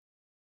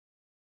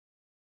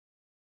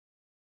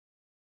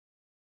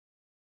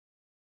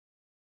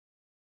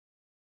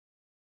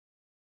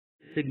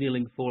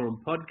Signalling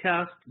Forum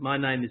podcast. My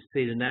name is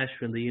Peter Nash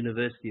from the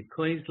University of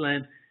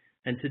Queensland,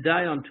 and today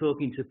I'm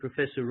talking to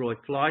Professor Prof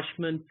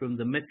Fleischmann from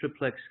the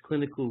Metroplex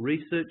Clinical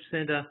Research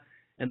Centre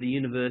and the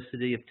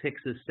University of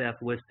Texas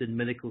Southwestern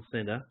Medical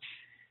Center.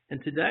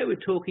 And today we're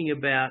talking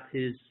about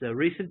his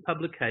recent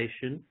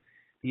publication,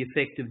 The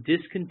Effect of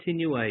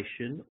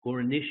Discontinuation or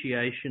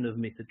Initiation of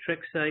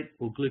Methotrexate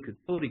or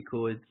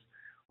Glucocorticoids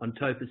on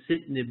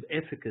Tofacitinib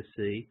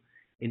Efficacy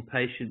in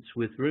patients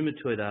with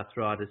rheumatoid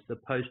arthritis, the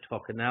Post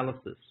Hoc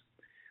Analysis.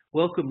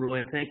 Welcome,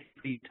 Roy, and thank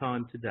you for your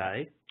time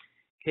today.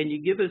 Can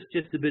you give us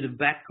just a bit of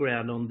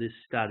background on this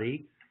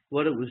study,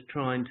 what it was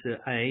trying to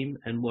aim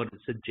and what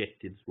its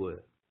objectives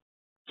were?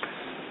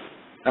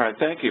 All right,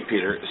 thank you,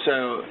 Peter.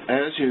 So,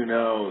 as you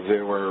know,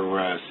 there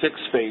were 6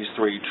 phase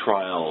 3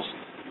 trials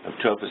of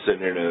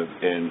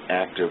tofacitinib in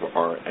active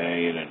RA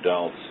in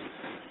adults,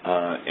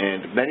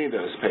 and many of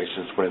those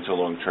patients went into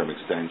long-term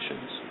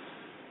extensions.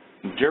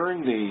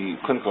 During the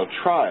clinical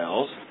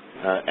trials,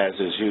 as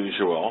is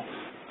usual,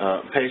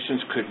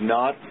 patients could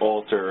not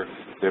alter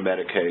their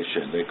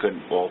medication. They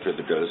couldn't alter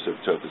the dose of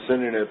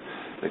tofacitinib.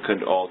 They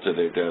couldn't alter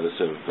their dose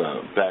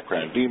of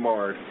background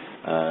DMARD,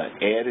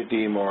 add a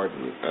DMARD,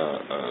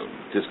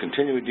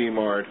 discontinue a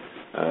DMARD,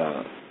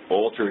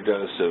 alter a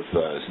dose of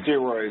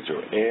steroids,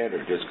 or add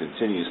or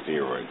discontinue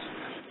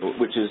steroids,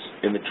 which is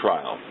in the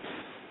trial.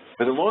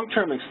 But the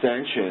long-term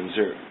extensions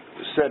are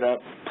set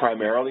up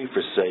primarily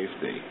for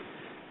safety,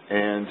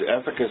 and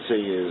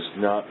efficacy is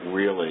not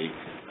really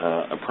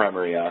a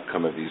primary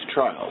outcome of these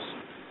trials.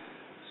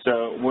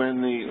 So when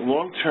the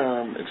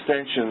long-term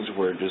extensions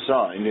were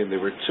designed, and there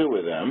were 2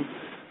 of them,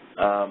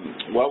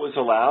 what was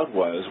allowed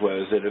was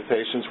that if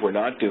patients were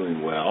not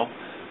doing well,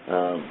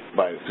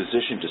 by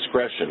physician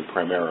discretion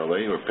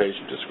primarily, or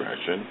patient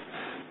discretion,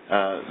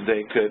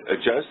 they could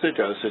adjust their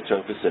dose of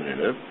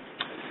tofacitinib,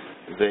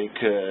 they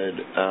could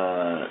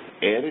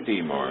add a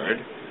DMARD,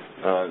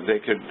 they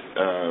could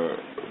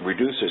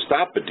reduce or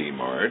stop a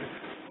DMARD,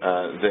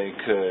 they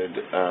could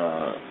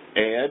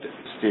add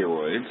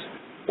steroids,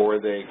 or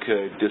they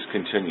could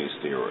discontinue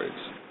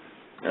steroids.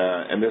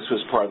 And this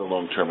was part of the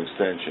long-term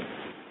extension.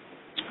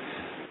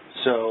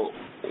 So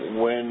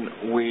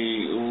when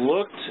we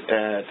looked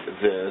at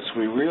this,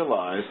 we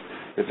realized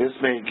that this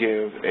may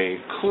give a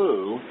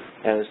clue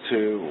as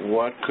to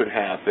what could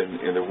happen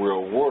in the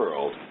real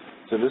world.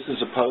 So this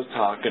is a post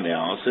hoc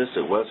analysis.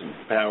 It wasn't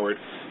powered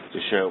to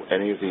show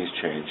any of these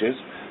changes,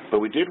 but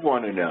we did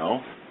want to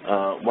know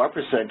what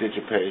percentage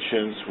of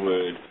patients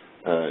would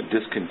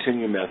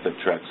discontinue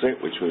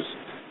methotrexate, which was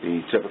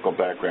the typical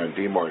background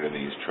DMARD in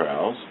these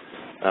trials,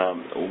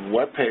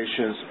 what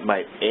patients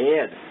might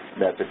add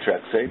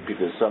methotrexate,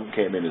 because some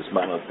came in as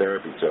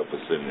monotherapy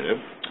tofacitinib,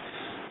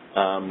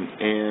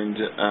 and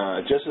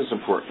just as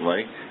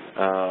importantly,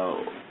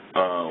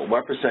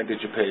 what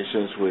percentage of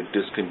patients would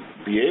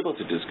be able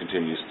to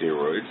discontinue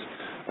steroids,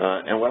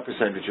 and what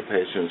percentage of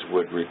patients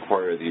would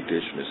require the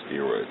addition of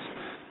steroids.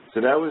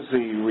 So that was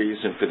the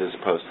reason for this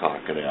post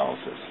hoc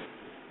analysis.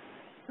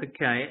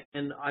 Okay,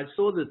 and I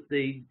saw that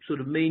the sort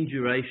of mean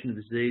duration of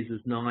disease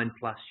was 9+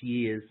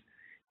 years.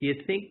 Do you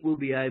think we'll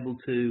be able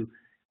to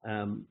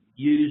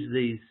use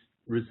these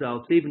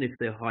results, even if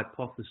they're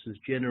hypothesis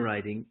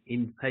generating,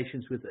 in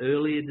patients with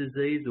earlier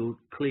disease, or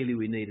clearly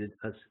we needed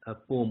a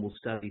formal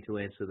study to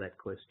answer that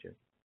question?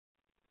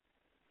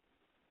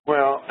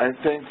 Well, I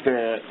think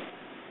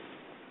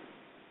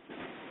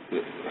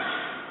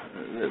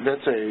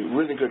that's a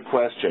really good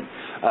question.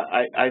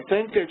 I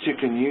think that you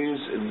can use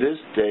this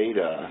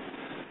data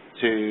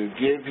to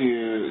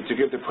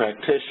give the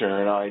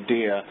practitioner an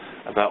idea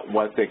about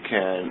what they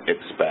can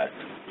expect.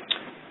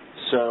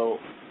 So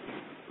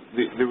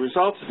the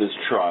results of this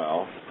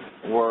trial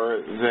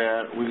were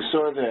that we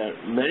saw that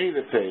many of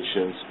the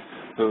patients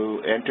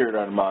who entered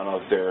on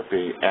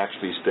monotherapy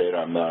actually stayed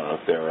on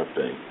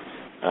monotherapy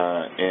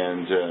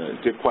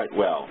and did quite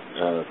well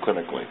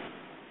clinically.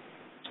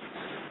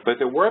 But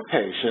there were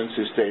patients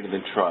who stayed in the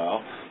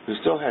trial who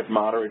still had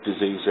moderate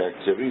disease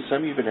activity.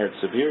 Some even had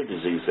severe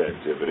disease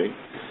activity.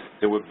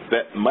 They were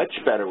much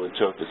better with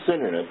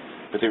tofacitinib,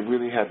 but they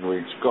really hadn't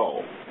reached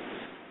goal.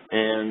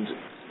 And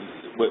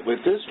what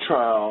this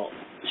trial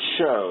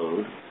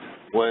showed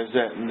was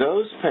that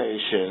those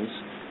patients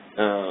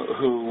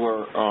who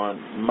were on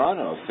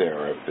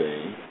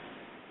monotherapy,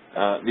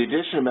 the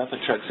addition of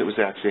methotrexate was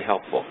actually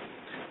helpful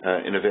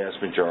in a vast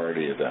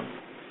majority of them.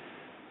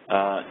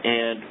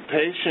 And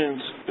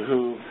patients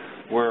who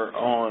were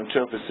on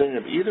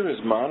tofacitinib, either as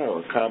mono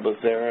or combo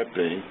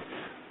therapy,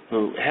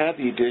 who had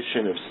the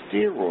addition of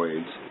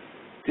steroids,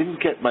 didn't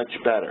get much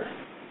better.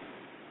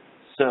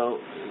 So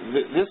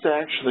this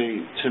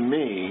actually, to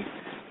me,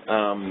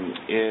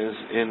 is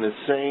in the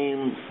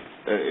same,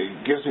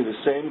 gives me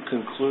the same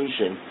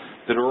conclusion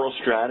that oral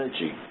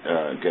strategy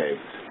gave,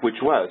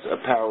 which was a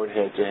powered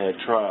head-to-head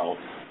trial,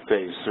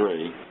 phase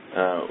 3,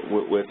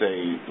 with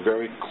a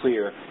very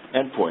clear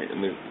endpoint.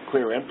 And the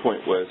clear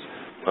endpoint was,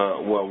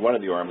 well, one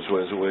of the arms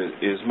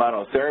is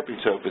monotherapy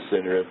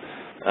tofacitinib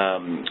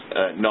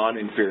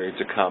non-inferior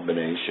to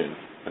combination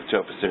of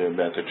tofacitinib and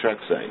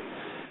methotrexate.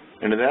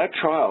 And in that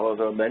trial,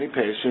 although many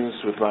patients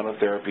with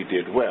monotherapy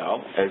did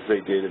well, as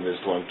they did in this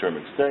long-term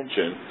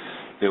extension,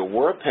 there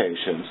were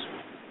patients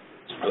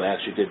who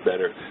actually did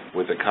better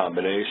with a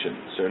combination.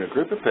 So in a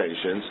group of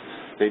patients,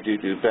 they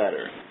do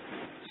better.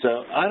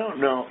 So I don't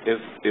know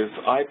if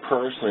I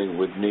personally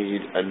would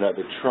need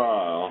another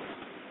trial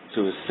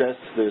to assess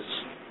this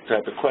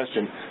type of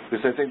question,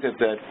 because I think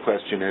that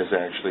question has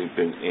actually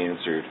been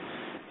answered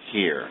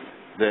here,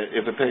 that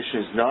if a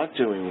patient is not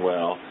doing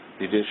well,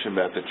 the addition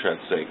of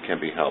methotrexate can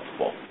be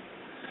helpful.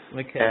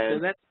 Okay,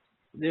 so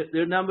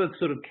there are a number of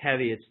sort of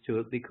caveats to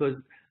it, because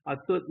I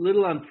thought a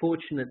little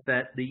unfortunate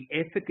that the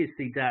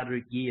efficacy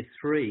data at year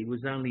 3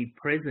 was only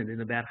present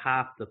in about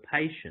half the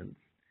patients.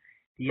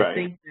 Do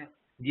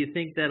you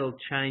think that'll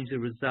change the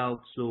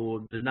results,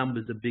 or the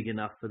numbers are big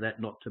enough for that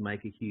not to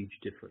make a huge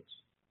difference?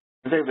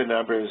 I think the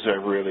numbers are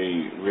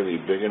really, really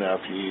big enough.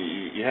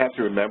 You have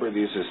to remember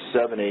these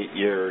are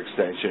 7-8-year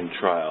extension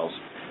trials,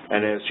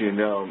 and as you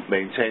know,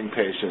 maintain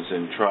patients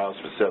in trials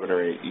for 7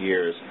 or 8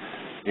 years,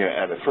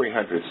 at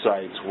 300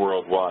 sites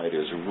worldwide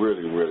is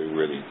really, really,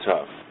 really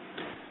tough.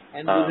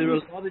 And was there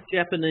a lot of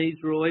Japanese,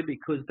 Roy,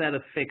 because that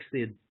affects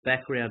their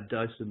background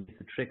dose of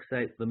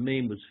methotrexate? The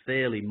mean was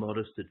fairly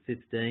modest at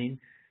 15.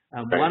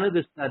 Right. One of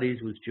the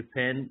studies was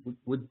Japan.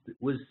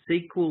 Was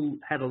sequel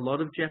had a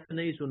lot of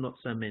Japanese or not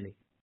so many?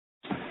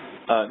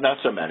 Not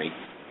so many.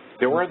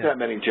 There weren't that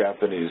many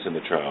Japanese in the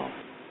trial.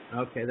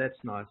 Okay, that's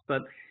nice.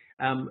 But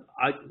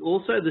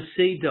also the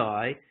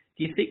C-dye,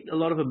 do you think a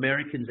lot of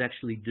Americans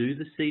actually do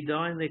the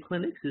C-dye in their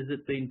clinics? Has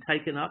it been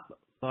taken up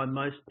by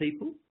most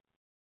people?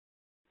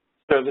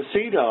 So the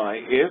C-dye,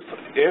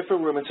 if a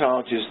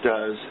rheumatologist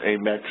does a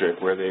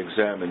metric where they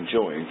examine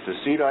joints, the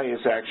C-dye is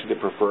actually the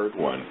preferred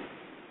one.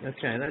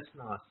 Okay, that's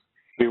nice.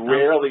 We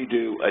rarely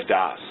do a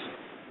DOS,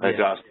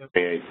 DOS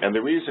 28. And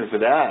the reason for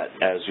that,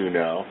 as you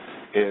know,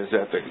 is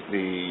that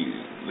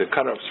the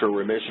cutoffs for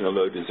remission of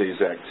low disease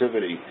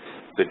activity,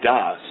 the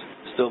DOS,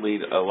 could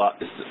leave a lot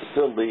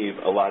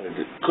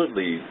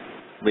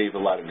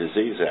of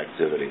disease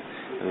activity,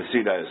 and the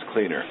C-dye is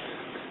cleaner.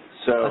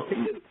 So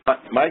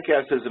my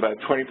guess is about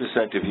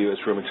 20% of U.S.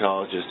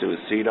 rheumatologists do a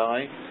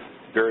C-dye.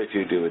 Very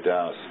few do a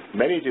DOS.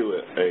 Many do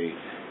a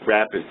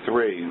rapid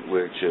 3,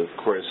 which of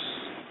course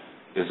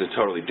is a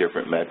totally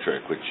different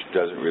metric, which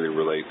doesn't really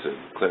relate to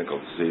clinical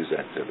disease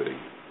activity.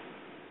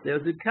 There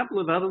was a couple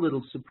of other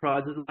little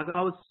surprises.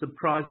 I was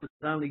surprised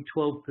that only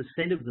 12%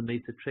 of the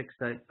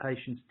methotrexate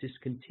patients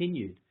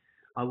discontinued.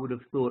 I would have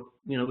thought,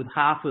 with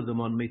half of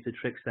them on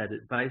methotrexate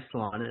at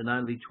baseline and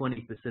only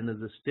 20% of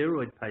the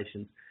steroid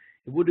patients,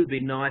 it would have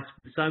been nice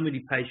with so many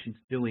patients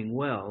doing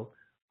well.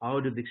 I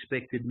would have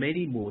expected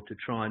many more to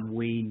try and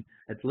wean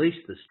at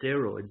least the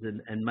steroids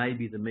and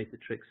maybe the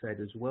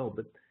methotrexate as well,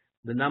 but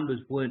the numbers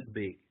weren't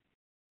big.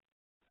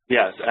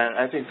 Yes, and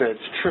I think that's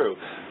true.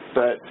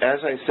 But as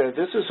I said,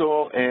 this is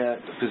all at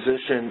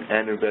physician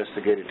and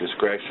investigator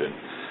discretion.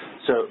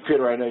 So,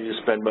 Peter, I know you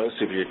spend most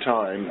of your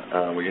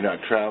time when you're not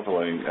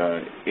traveling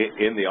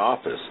in the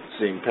office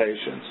seeing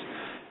patients.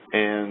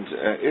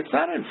 And it's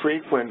not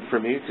infrequent for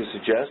me to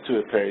suggest to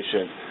a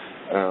patient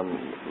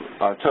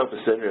on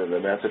tofacitinib, the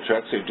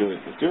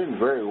methotrexate, doing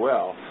very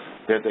well,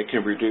 that they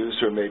can reduce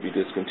or maybe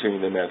discontinue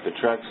the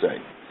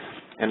methotrexate.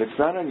 And it's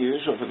not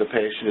unusual for the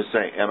patient to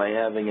say, am I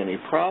having any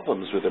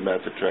problems with the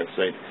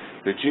methotrexate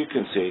that you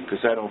can see,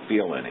 because I don't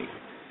feel any?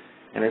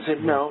 And I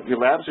said, no, your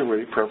labs are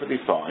really perfectly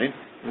fine.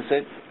 And I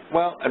said,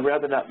 well, I'd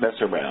rather not mess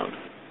around.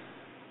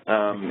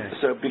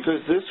 So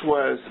because this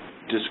was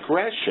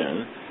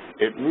discretion,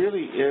 it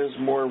really is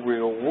more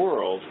real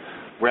world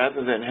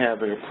rather than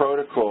having a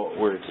protocol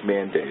where it's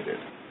mandated.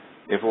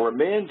 If it were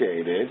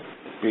mandated,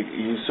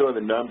 you saw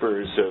the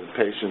numbers of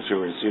patients who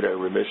were in C-dye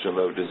remission,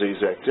 low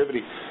disease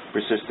activity for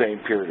a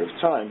sustained period of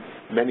time.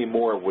 Many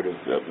more would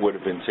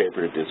have been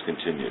tapered or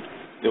discontinued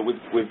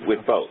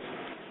with both.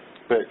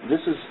 But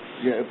this is,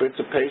 but it's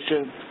a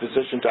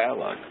patient-physician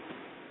dialogue.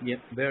 Yep,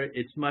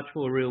 it's much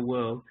more real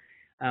world.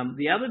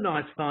 The other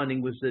nice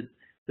finding was that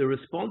the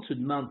response at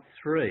month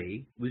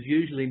 3 was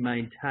usually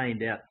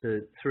maintained out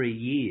to 3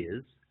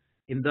 years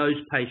in those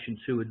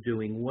patients who are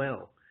doing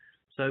well.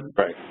 So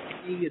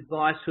any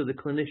advice for the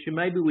clinician,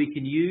 maybe we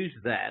can use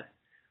that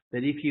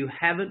if you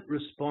haven't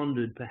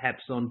responded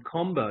perhaps on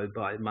combo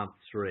by month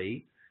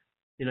 3,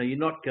 you're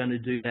not going to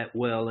do that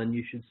well, and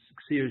you should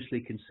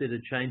seriously consider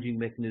changing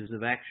mechanism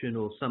of action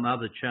or some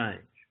other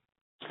change.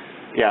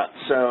 Yeah,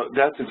 so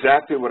that's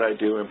exactly what I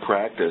do in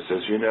practice.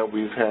 As you know,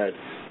 we've had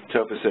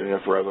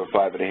tofacitinib for over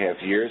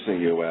 5.5 years in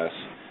the U.S.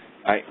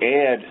 I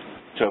add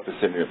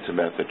tofacitinib to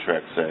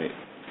methotrexate,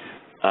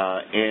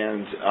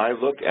 and I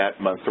look at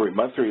month 3.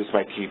 Month 3 is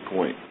my key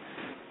point.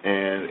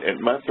 And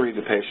at month 3,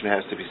 the patient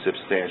has to be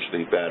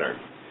substantially better.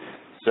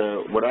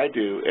 So what I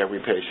do every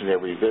patient,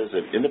 every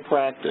visit in the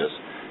practice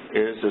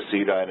is a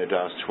C-dye and a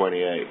DOS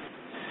 28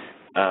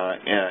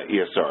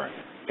 ESR.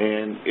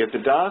 And if the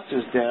DOS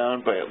is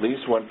down by at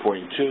least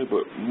 1.2,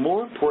 but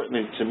more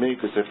importantly to me,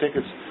 because I think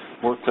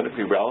it's more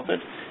clinically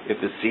relevant,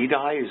 if the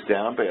C-dye is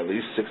down by at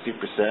least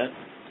 60%,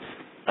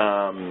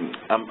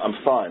 I'm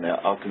fine.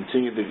 I'll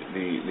continue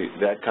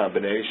that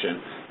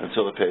combination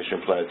until the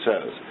patient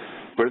plateaus.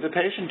 But if the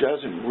patient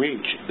doesn't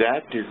reach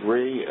that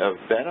degree of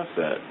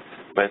benefit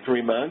by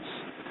 3 months,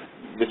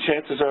 the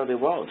chances are they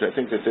won't. I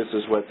think that this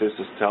is what this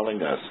is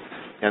telling us,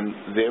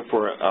 and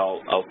therefore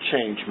I'll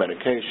change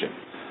medication.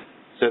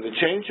 So the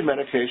change in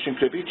medication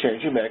could be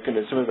changing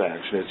mechanism of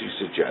action, as you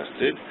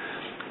suggested.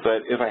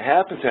 But if I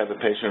happen to have a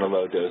patient on a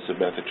low dose of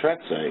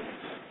methotrexate,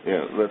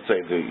 let's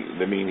say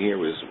the mean here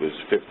was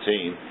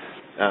 15,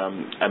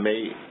 I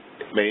may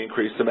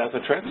increase the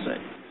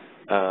methotrexate.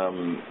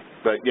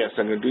 But yes,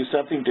 I'm going to do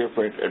something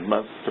different at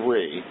month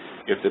 3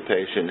 if the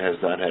patient has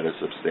not had a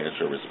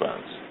substantial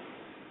response.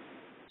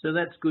 So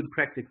that's good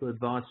practical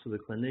advice for the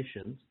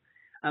clinicians.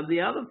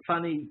 The other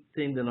funny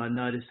thing that I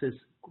noticed is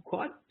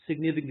quite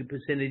significant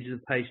percentage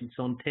of patients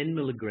on 10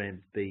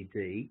 milligrams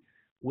BD.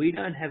 We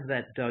don't have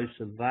that dose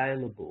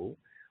available.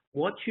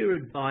 What's your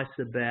advice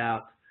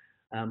about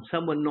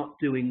someone not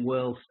doing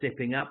well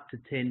stepping up to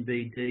 10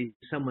 BD,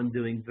 someone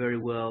doing very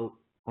well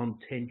on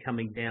 10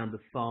 coming down to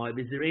 5?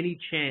 Is there any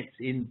chance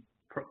in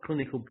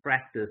clinical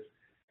practice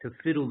to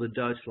fiddle the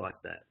dose like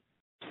that?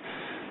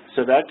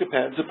 So that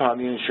depends upon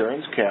the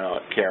insurance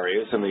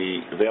carriers and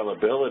the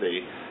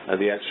availability of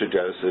the extra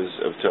doses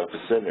of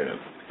tofacitinib.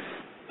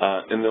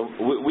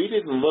 We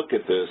didn't look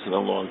at this in a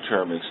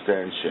long-term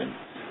extension,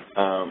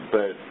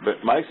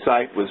 but my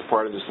site was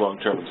part of this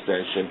long-term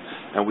extension,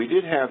 and we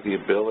did have the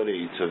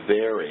ability to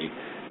vary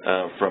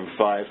from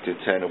 5 to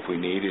 10 if we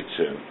needed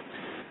to.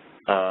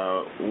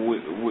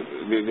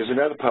 There's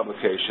another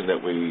publication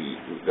that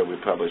we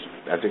published,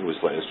 I think it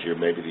was last year,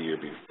 maybe the year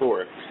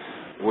before,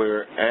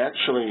 where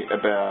actually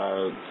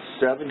about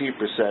 70%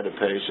 of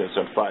patients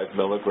on 5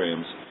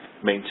 milligrams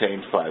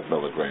maintained 5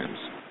 milligrams,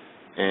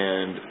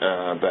 and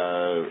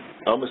about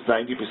almost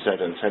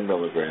 90% on 10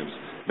 milligrams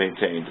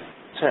maintained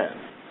 10.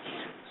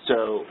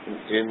 So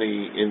in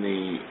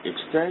the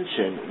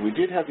extension, we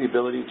did have the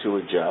ability to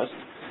adjust,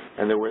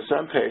 and there were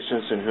some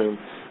patients in whom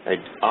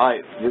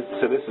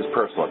so this is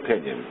personal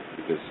opinion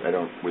because I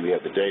don't really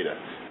have the data,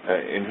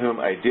 in whom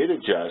I did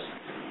adjust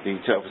the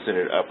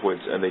tofacitinib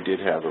upwards, and they did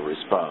have a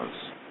response.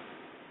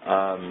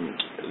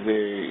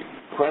 The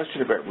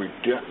question about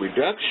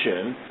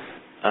reduction,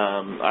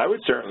 I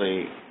would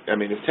certainly,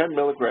 if 10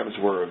 milligrams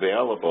were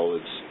available,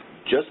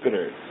 it's just been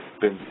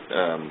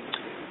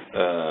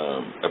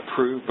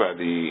approved by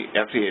the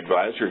FDA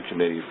Advisory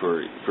Committee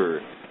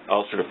for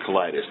ulcerative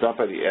colitis, not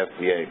by the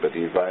FDA, but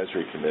the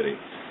Advisory Committee,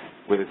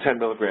 with a 10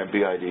 milligram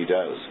BID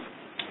dose.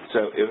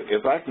 So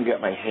if I can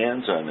get my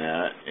hands on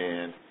that,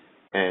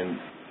 and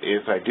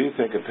if I do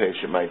think a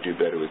patient might do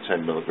better with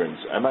 10 milligrams,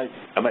 I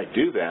might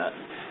do that.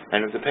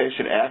 And if the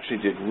patient actually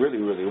did really,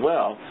 really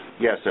well,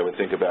 yes, I would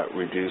think about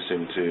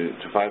reducing to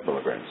 5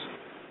 milligrams.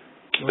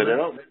 But I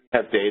don't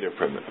have data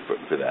for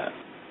that.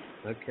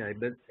 Okay,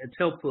 but it's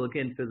helpful,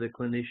 again, for the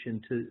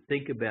clinician to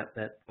think about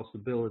that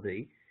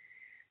possibility.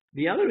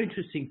 The other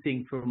interesting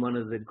thing from one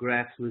of the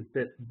graphs was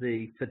that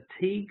the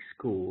fatigue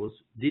scores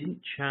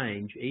didn't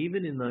change,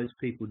 even in those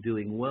people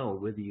doing well,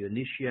 whether you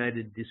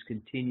initiated,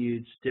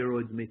 discontinued,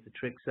 steroids,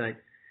 methotrexate.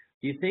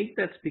 Do you think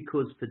that's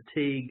because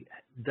fatigue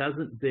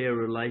doesn't bear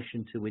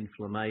relation to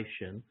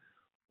inflammation,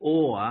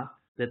 or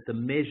that the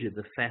measure,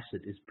 the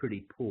facet, is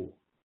pretty poor?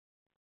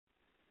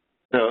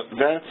 So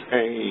that's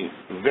a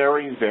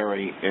very,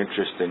 very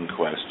interesting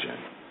question.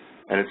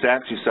 And it's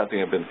actually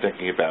something I've been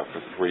thinking about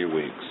for 3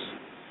 weeks.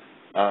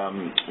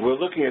 We're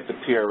looking at the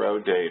PRO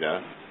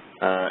data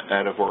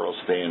out of oral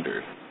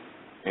standard.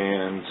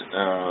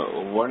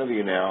 And one of the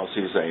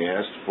analyses I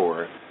asked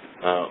for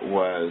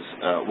was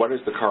what is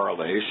the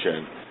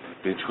correlation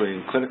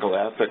between clinical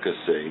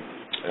efficacy,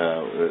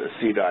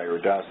 CDAI or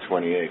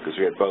DAS28, because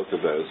we had both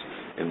of those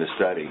in the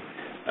study,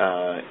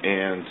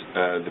 and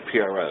the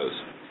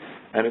PROs.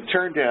 And it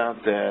turned out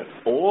that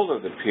all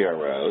of the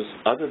PROs,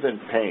 other than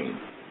pain,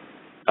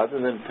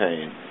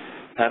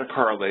 had a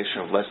correlation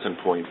of less than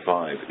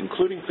 0.5,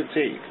 including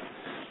fatigue.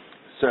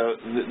 So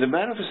the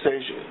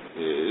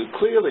manifestation,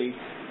 clearly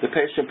the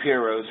patient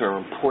PROs are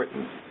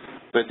important,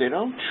 but they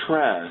don't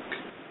track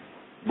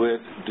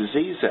with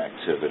disease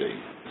activity.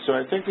 So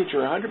I think that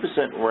you're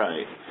 100%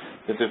 right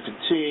that the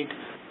fatigue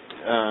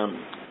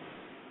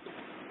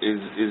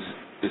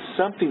is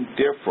something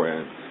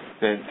different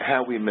than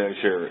how we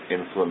measure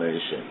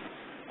inflammation.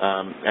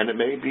 And it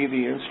may be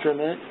the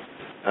instrument.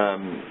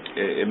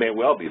 It may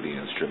well be the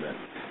instrument.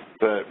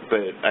 But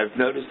I've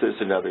noticed this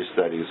in other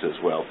studies as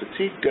well.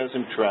 Fatigue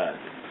doesn't track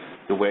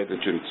the way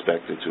that you'd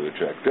expect it to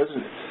track.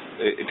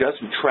 It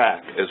doesn't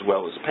track as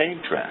well as pain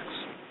tracks.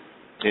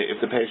 If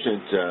the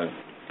patient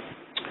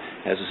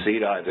has a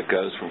CDAI that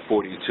goes from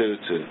 42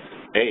 to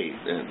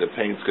 8, the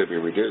pain's going to be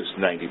reduced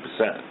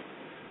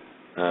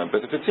 90%.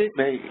 But the fatigue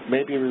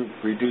may be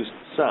reduced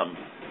some,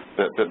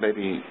 but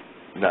maybe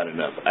not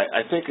enough.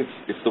 I think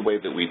it's the way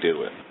that we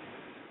do it.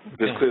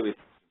 Because clearly it's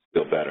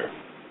still better.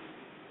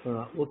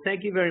 Well,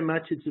 thank you very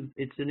much.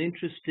 It's an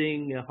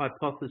interesting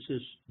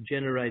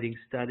hypothesis-generating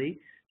study.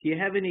 Do you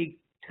have any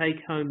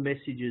take-home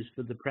messages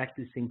for the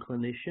practicing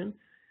clinician?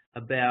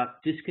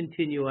 about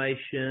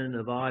discontinuation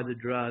of either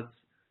drugs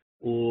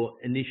or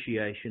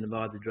initiation of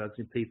either drugs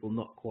in people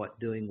not quite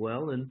doing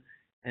well,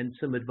 and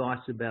some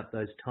advice about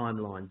those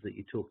timelines that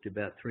you talked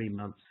about, 3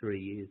 months, 3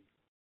 years.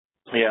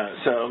 Yeah,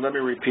 so let me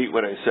repeat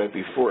what I said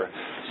before.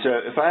 So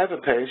if I have a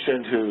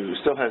patient who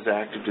still has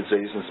active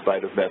disease in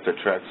spite of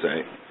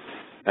methotrexate,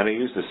 and I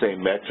use the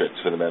same metrics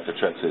for the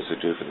methotrexate as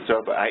I do for the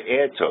tofa, I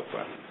add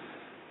tofa.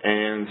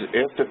 And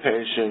if the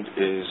patient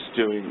is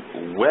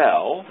doing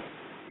well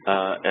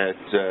at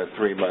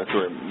 3 months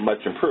or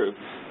much improved,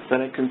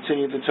 then I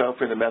continue the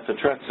tofa and the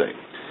methotrexate.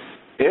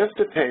 If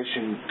the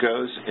patient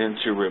goes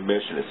into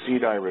remission, a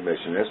CDI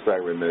remission, SDI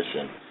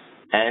remission,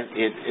 and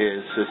it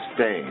is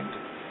sustained,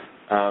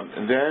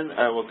 then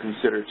I will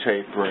consider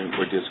tapering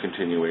or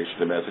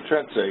discontinuation of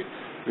methotrexate,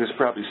 because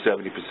probably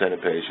 70% of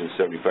patients,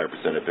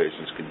 75% of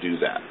patients can do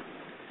that.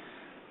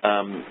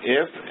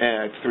 If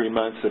at 3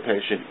 months the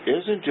patient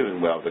isn't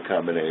doing well with the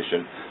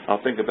combination,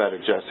 I'll think about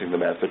adjusting the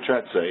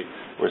methotrexate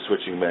or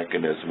switching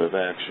mechanism of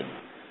action.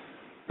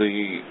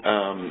 The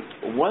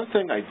one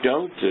thing I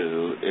don't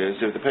do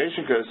is, if the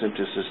patient goes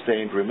into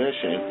sustained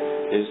remission,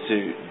 is to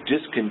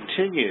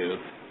discontinue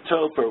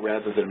tofa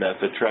rather than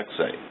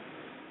methotrexate,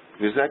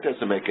 because that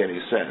doesn't make any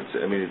sense.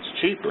 I mean, it's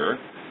cheaper,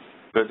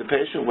 but if the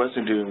patient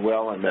wasn't doing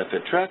well on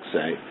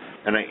methotrexate,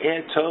 and I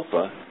add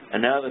tofa,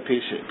 and now the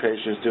patient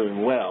is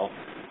doing well,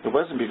 it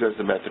wasn't because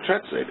of the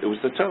methotrexate, it was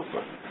the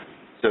tofa.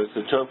 So it's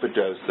the tofa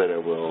dose that I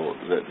will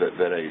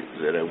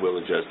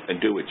adjust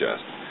and do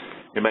adjust.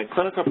 In my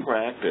clinical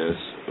practice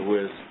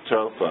with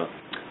tofa,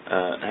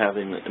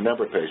 having a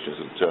number of patients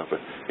with tofa,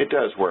 it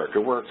does work. It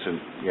works in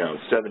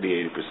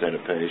 70–80%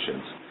 of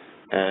patients.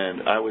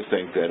 And I would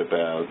think that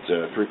about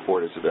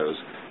 3/4 of those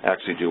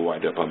actually do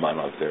wind up on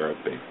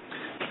monotherapy.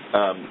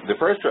 The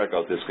first drug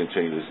I'll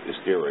discontinue is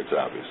steroids,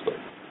 obviously.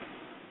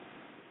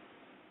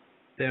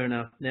 Fair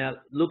enough. Now,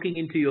 looking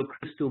into your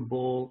crystal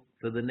ball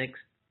for the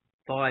next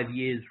 5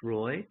 years,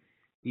 Roy,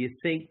 do you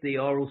think the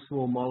oral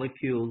small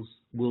molecules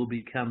will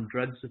become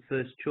drugs of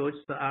first choice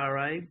for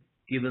RA,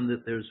 given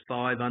that there's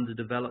 5 under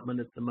development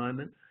at the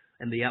moment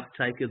and the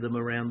uptake of them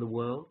around the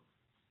world?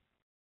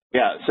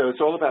 Yeah, so it's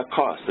all about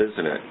cost,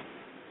 isn't it?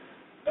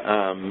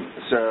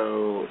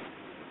 So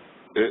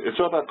it's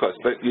all about cost.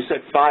 But you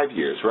said 5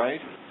 years,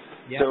 right?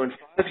 Yep. So in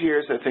 5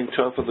 years, I think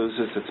tofa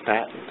loses its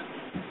patent.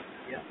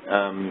 Yep.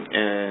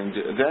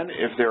 And then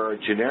if there are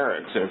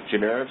generics, and if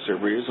generics are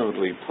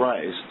reasonably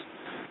priced,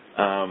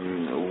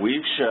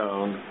 we've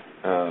shown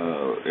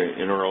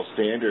in oral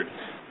standard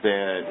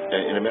that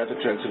in a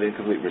methotrexate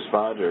incomplete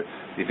responder,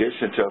 the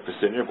addition of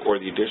tofacitinib or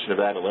the addition of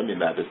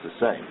adalimumab is the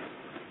same.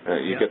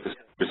 You get the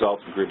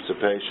results in groups of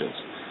patients.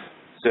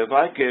 So if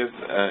I give,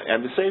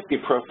 and the safety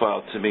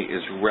profile to me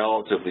is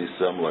relatively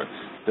similar.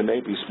 There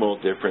may be small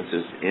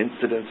differences,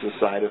 incidence of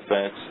side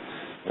effects.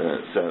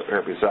 So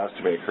herpes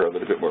zoster may occur a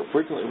little bit more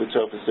frequently with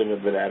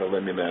tofacitinib than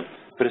adalimumab,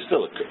 but it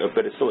still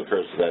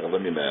occurs with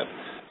adalimumab.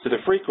 So the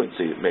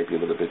frequency may be a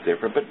little bit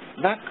different, but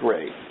not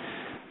great.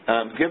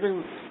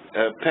 Giving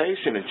a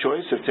patient a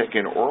choice of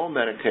taking oral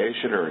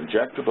medication or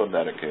injectable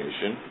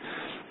medication,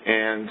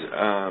 and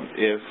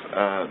if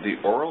the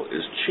oral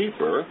is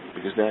cheaper,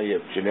 because now you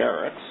have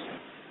generics,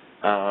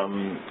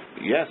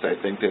 yes, I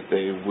think that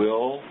they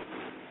will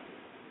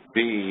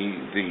be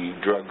the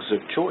drugs of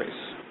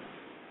choice.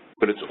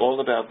 But it's all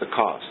about the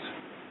cost.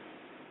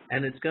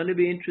 And it's going to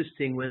be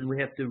interesting when we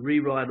have to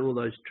rewrite all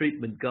those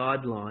treatment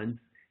guidelines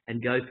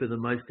and go for the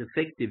most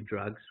effective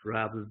drugs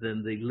rather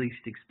than the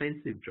least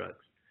expensive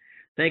drugs.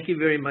 Thank you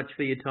very much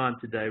for your time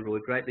today, Roy.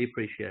 Greatly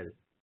appreciate it.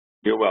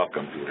 You're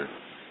welcome, Peter.